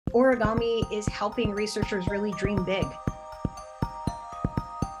Origami is helping researchers really dream big.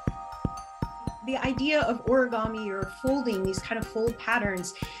 The idea of origami or folding, these kind of fold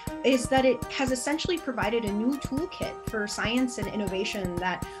patterns, is that it has essentially provided a new toolkit for science and innovation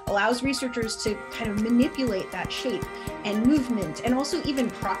that allows researchers to kind of manipulate that shape and movement and also even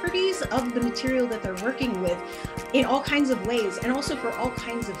properties of the material that they're working with in all kinds of ways, and also for all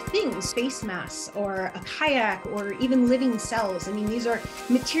kinds of things, space mass or a kayak or even living cells. I mean, these are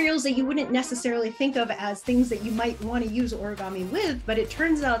materials that you wouldn't necessarily think of as things that you might want to use origami with, but it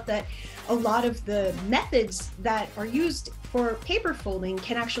turns out that a lot of the methods that are used for paper folding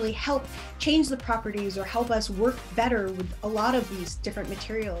can actually help change the properties or help us work better with a lot of these different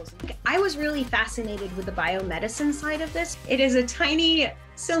materials. I was really fascinated with the biomedicine side of this. It is a tiny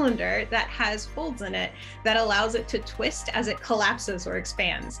cylinder that has folds in it that allows it to twist as it collapses or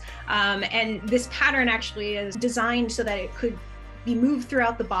expands. And this pattern actually is designed so that it could be moved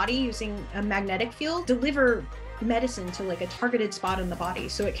throughout the body using a magnetic field, deliver medicine to like a targeted spot in the body,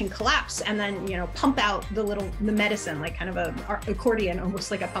 so it can collapse and then, you know, pump out the medicine, like kind of a accordion,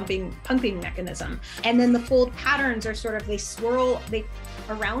 almost like a pumping mechanism. And then the fold patterns are sort of, they swirl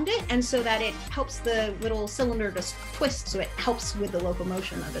around it, and so that it helps the little cylinder to twist, so it helps with the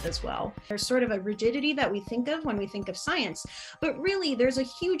locomotion of it as well. There's sort of a rigidity that we think of when we think of science, but really there's a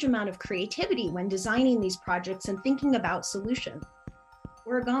huge amount of creativity when designing these projects and thinking about solutions.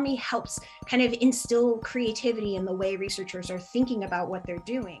 Origami helps kind of instill creativity in the way researchers are thinking about what they're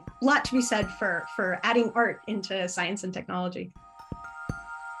doing. A lot to be said for adding art into science and technology.